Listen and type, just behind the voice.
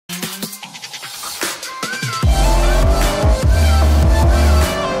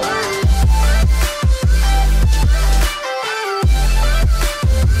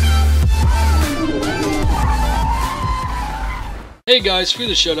Hey guys, for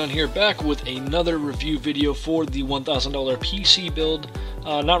the Showdown here, back with another review video for the $1,000 PC build.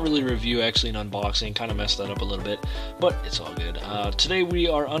 Not really a review, actually an unboxing, kind of messed that up a little bit, but it's all good. Today we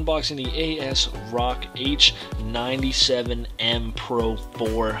are unboxing the ASRock H97M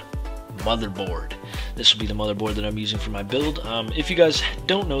PRO4 motherboard. This will be the motherboard that I'm using for my build. If you guys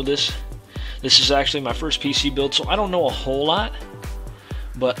don't know this is actually my first PC build, so I don't know a whole lot,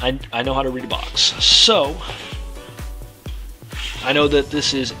 but I know how to read a box. So I know that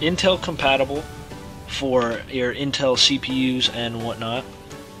this is Intel compatible for your Intel CPUs and whatnot.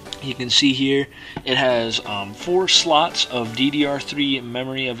 You can see here it has 4 slots of DDR3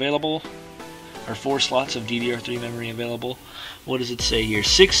 memory available, or 4 slots of DDR3 memory available. What does it say here?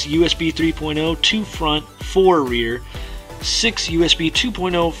 6 USB 3.0, 2 front, 4 rear. 6 USB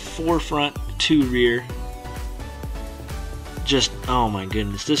 2.0, 4 front, 2 rear. Just, oh my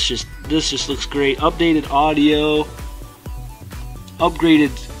goodness, this just looks great. Updated audio.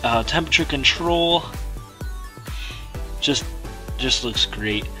 Upgraded temperature control. Just looks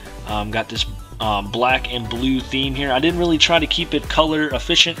great. Got this black and blue theme here. I didn't really try to keep it color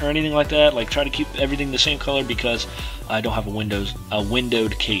efficient or anything like that, like try to keep everything the same color, because I don't have a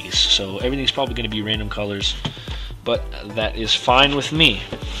windowed case, so everything's probably going to be random colors, but that is fine with me.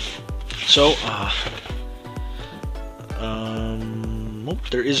 So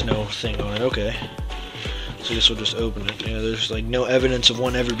there is no thing on it. Okay, so this will just open it. Yeah, there's like no evidence of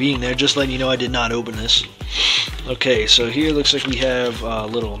one ever being there, just letting you know I did not open this. Okay, so here looks like we have a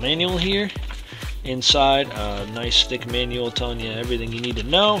little manual here inside, a nice thick manual telling you everything you need to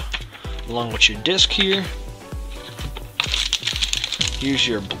know, along with your disc here. Here's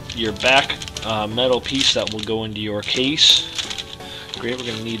your back metal piece that will go into your case. Great, we're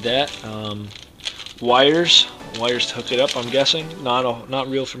gonna need that. Wires to hook it up, I'm guessing. Not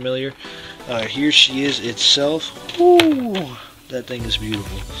real familiar. Here she is itself. Ooh, that thing is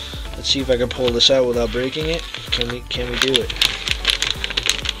beautiful. Let's see if I can pull this out without breaking it. Can we do it?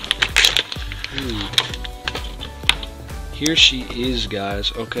 Ooh. Here she is,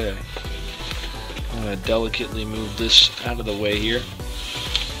 guys. Okay. I'm gonna delicately move this out of the way here.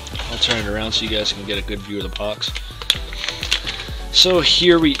 I'll turn it around so you guys can get a good view of the box. So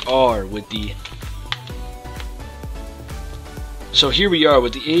here we are with the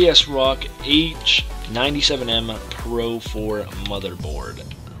ASRock H97M PRO4 motherboard.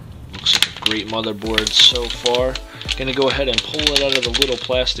 Looks like a great motherboard so far. Gonna go ahead and pull it out of the little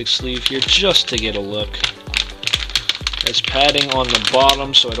plastic sleeve here just to get a look. There's padding on the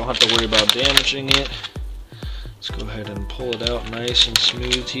bottom, so I don't have to worry about damaging it. Let's go ahead and pull it out nice and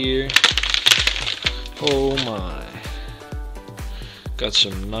smooth here. Oh my. Got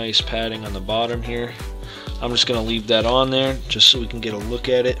some nice padding on the bottom here. I'm just going to leave that on there just so we can get a look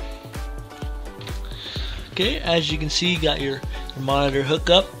at it. Okay, as you can see, you got your monitor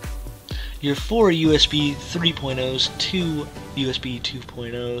hookup, your 4 USB 3.0s, 2 USB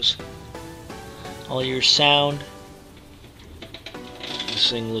 2.0s, all your sound.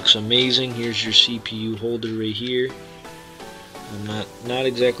 This thing looks amazing. Here's your CPU holder right here. I'm not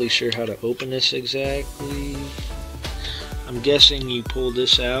exactly sure how to open this exactly. I'm guessing you pull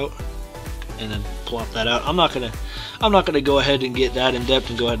this out and then plop that out. I'm not gonna go ahead and get that in depth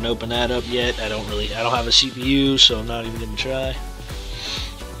and go ahead and open that up yet. I don't have a CPU, so I'm not even gonna try.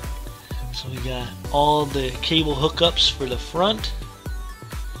 So we got all the cable hookups for the front.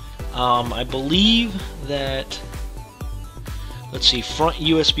 I believe that, let's see, front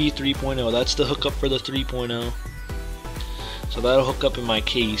USB 3.0, that's the hookup for the 3.0. So that'll hook up in my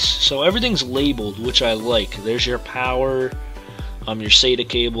case. So everything's labeled, which I like. There's your power, your SATA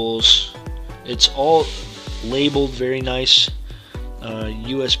cables. It's all labeled very nice.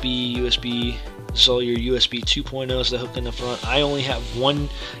 USB. This is all your USB 2.0s that hook in the front. I only have one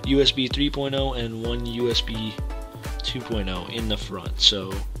USB 3.0 and one USB 2.0 in the front,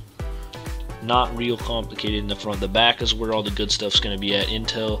 so not real complicated in the front. The back is where all the good stuff's going to be at.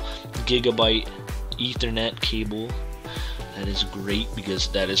 Intel Gigabyte Ethernet cable. That is great because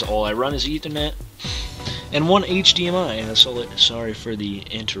that is all I run is Ethernet. And one HDMI. That's all it. Sorry for the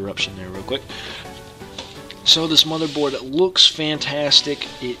interruption there real quick. So this motherboard looks fantastic.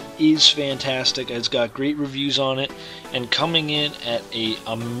 It is fantastic. It's got great reviews on it, and coming in at a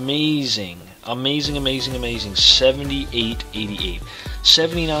amazing $78.88.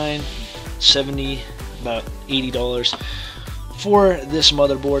 $79, $70, about $80 for this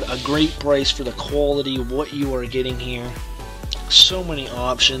motherboard. A great price for the quality of what you are getting here. So many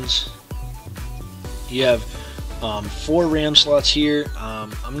options. You have 4 RAM slots here.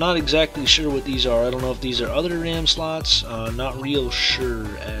 I'm not exactly sure what these are. I don't know if these are other RAM slots. Not real sure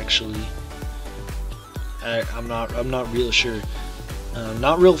actually. I'm not real sure.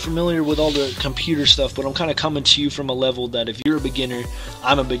 Not real familiar with all the computer stuff, but I'm kind of coming to you from a level that if you're a beginner,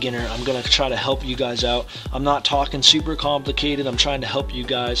 I'm a beginner. I'm going to try to help you guys out. I'm not talking super complicated. I'm trying to help you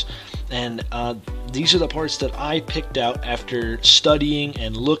guys. And these are the parts that I picked out after studying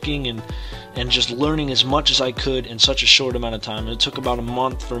and looking and just learning as much as I could in such a short amount of time. It took about a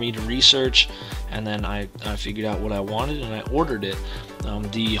month for me to research, and then I figured out what I wanted and I ordered it.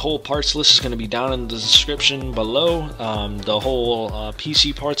 The whole parts list is going to be down in the description below. The whole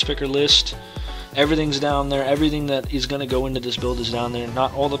PC parts picker list, everything's down there. Everything that is going to go into this build is down there.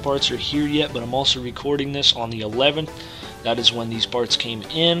 Not all the parts are here yet, but I'm also recording this on the 11th. That is when these parts came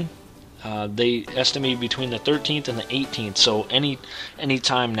in. They estimate between the 13th and the 18th, so any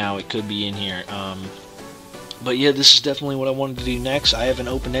time now it could be in here. But yeah, this is definitely what I wanted to do next. I haven't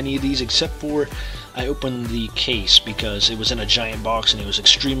opened any of these except for I opened the case because it was in a giant box and it was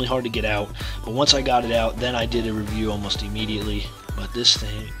extremely hard to get out. But once I got it out, then I did a review almost immediately. But this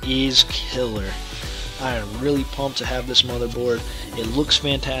thing is killer. I am really pumped to have this motherboard. It looks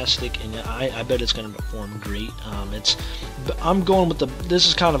fantastic, and I bet it's going to perform great. I'm going with this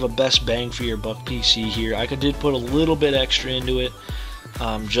is kind of a best bang for your buck PC here. I did put a little bit extra into it,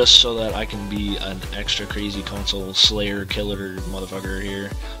 just so that I can be an extra crazy console slayer killer motherfucker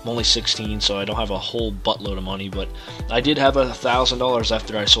here. I'm only 16, so I don't have a whole buttload of money, but I did have $1,000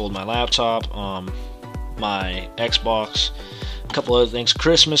 after I sold my laptop, my Xbox, a couple other things.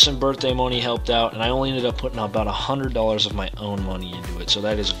 Christmas and birthday money helped out, and I only ended up putting about $100 of my own money into it, so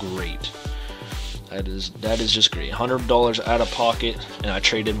that is great. That is just great. $100 out of pocket, and I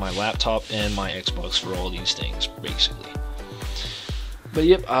traded my laptop and my Xbox for all these things, basically. But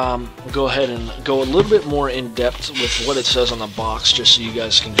yep, we'll go ahead and go a little bit more in depth with what it says on the box, just so you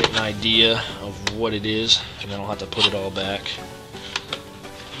guys can get an idea of what it is, and I don't have to put it all back.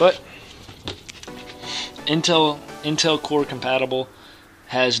 But Intel Core compatible,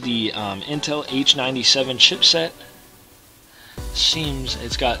 has the Intel H97 chipset. Seems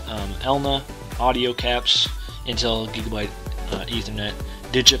it's got ELNA audio caps, Intel Gigabyte Ethernet,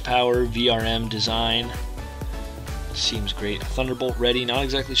 Digit Power VRM design. Seems great. Thunderbolt ready. Not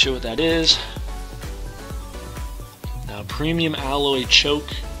exactly sure what that is. Now, premium alloy choke.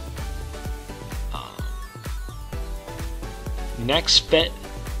 NextFET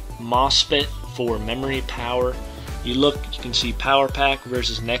MOSFET for memory power. You can see power pack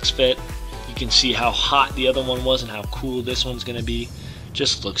versus NextFET. You can see how hot the other one was and how cool this one's gonna be.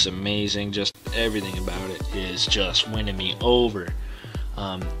 Just looks amazing. Just everything about it is just winning me over.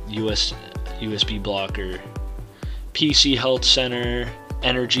 USB blocker, PC health center,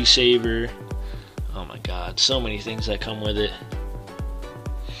 energy saver. Oh my god, so many things that come with it.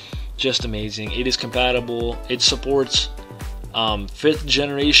 Just amazing. It is compatible. It supports 5th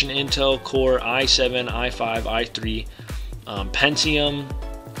generation Intel Core i7, i5, i3, Pentium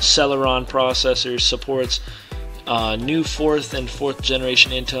Celeron processors. Supports new 4th and 4th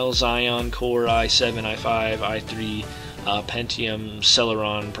generation Intel Xeon Core i7, i5, i3, Pentium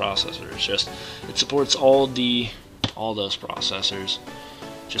Celeron processors. It supports all those processors.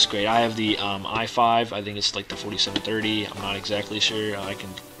 Just great. I have the i5. I think it's like the 4730. I'm not exactly sure. I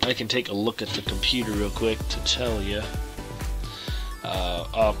can take a look at the computer real quick to tell you.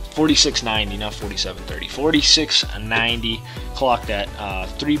 4690, not 4730. 4690, clocked at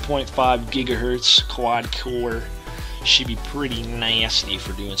 3.5 gigahertz quad core. Should be pretty nasty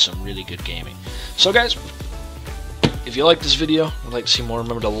for doing some really good gaming. So guys, if you like this video, would like to see more,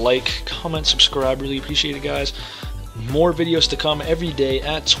 remember to like, comment, subscribe. Really appreciate it, guys. More videos to come every day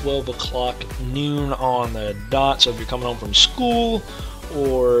at 12 o'clock noon on the dot. So if you're coming home from school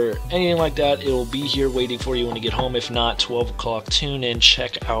or anything like that, it will be here waiting for you when you get home. If not, 12 o'clock, tune in,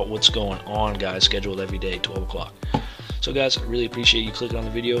 check out what's going on, guys. Scheduled every day, 12 o'clock. So guys, I really appreciate you clicking on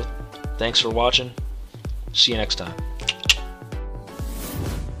the video. Thanks for watching. See you next time.